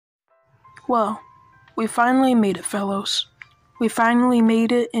Well, we finally made it, fellows. We finally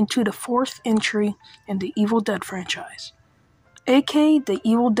made it into the fourth entry in the Evil Dead franchise, aka the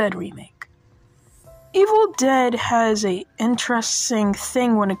Evil Dead remake. Evil Dead has an interesting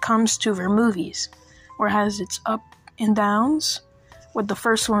thing when it comes to their movies, where it has its up and downs, with the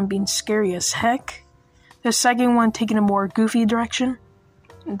first one being scary as heck, the second one taking a more goofy direction,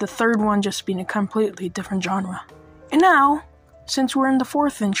 and the third one just being a completely different genre. And now, since we're in the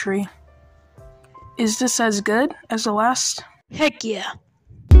fourth entry, is this as good as the last? Heck yeah!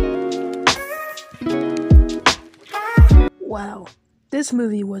 Wow, this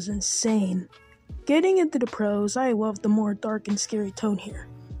movie was insane. Getting into the pros, I love the more dark and scary tone here.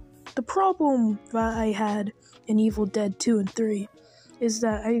 The problem that I had in Evil Dead 2 and 3 is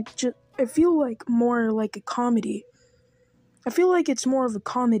that I feel like more like a comedy. I feel like it's more of a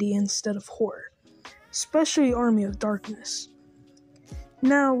comedy instead of horror, especially Army of Darkness.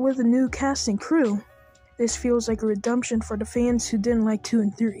 Now, with a new cast and crew, this feels like a redemption for the fans who didn't like 2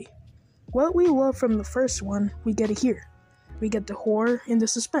 and 3. What we love from the first one, we get it here. We get the horror and the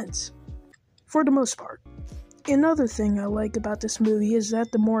suspense, for the most part. Another thing I like about this movie is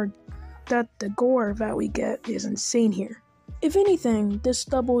that the gore that we get is insane here. If anything, this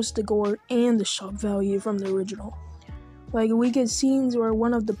doubles the gore and the shock value from the original. Like, we get scenes where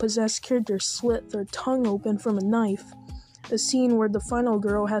one of the possessed characters slit their tongue open from a knife, a scene where the final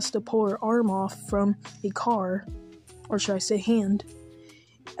girl has to pull her arm off from a car, or should I say hand.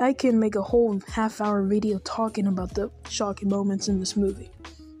 I can make a whole half-hour video talking about the shocking moments in this movie.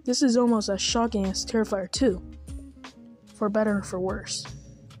 This is almost as shocking as Terrifier 2, for better or for worse.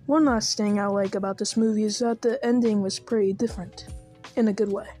 One last thing I like about this movie is that the ending was pretty different, in a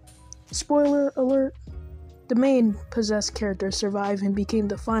good way. Spoiler alert, the main possessed character survived and became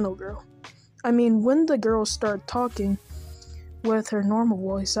the final girl. I mean, when the girl started talking with her normal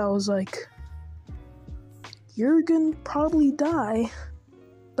voice, I was like, you're gonna probably die.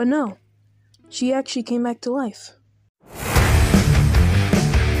 But no, she actually came back to life.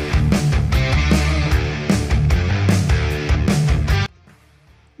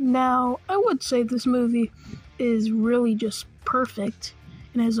 Now, I would say this movie is really just perfect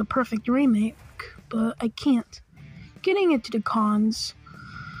and is a perfect remake, but I can't. Getting into the cons,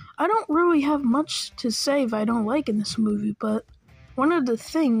 I don't really have much to say that I don't like in this movie, but one of the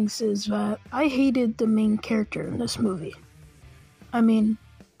things is that I hated the main character in this movie. I mean,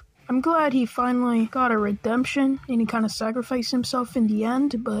 I'm glad he finally got a redemption and he kind of sacrificed himself in the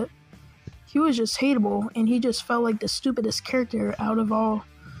end, but he was just hateable and he just felt like the stupidest character out of all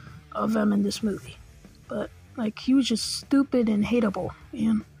of them in this movie. But, like, he was just stupid and hateable,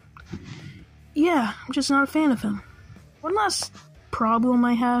 and yeah, I'm just not a fan of him. One last problem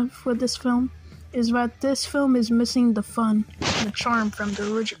I have with this film is that this film is missing the fun and the charm from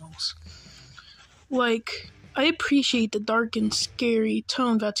the originals. Like, I appreciate the dark and scary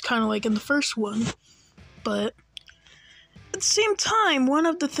tone that's kind of like in the first one, but at the same time, one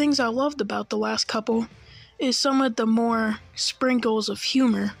of the things I loved about the last couple is some of the more sprinkles of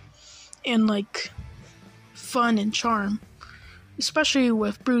humor and, like, fun and charm, especially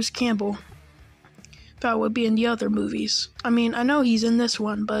with Bruce Campbell. That would be in the other movies. I mean, I know he's in this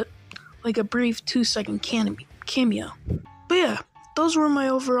one, but like a brief 2-second cameo. But yeah, those were my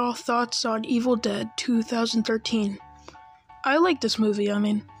overall thoughts on Evil Dead 2013. I like this movie. I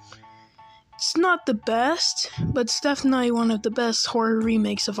mean, it's not the best, but it's definitely one of the best horror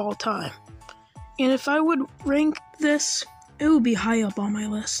remakes of all time. And if I would rank this, it would be high up on my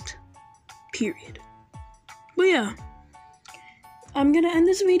list. Period. But yeah, I'm gonna end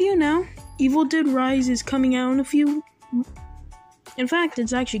this video now. Evil Dead Rise is coming out in fact,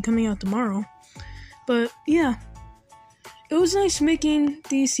 it's actually coming out tomorrow. But yeah, it was nice making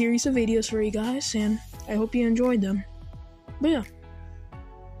these series of videos for you guys, and I hope you enjoyed them. But yeah,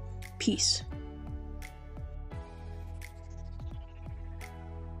 peace.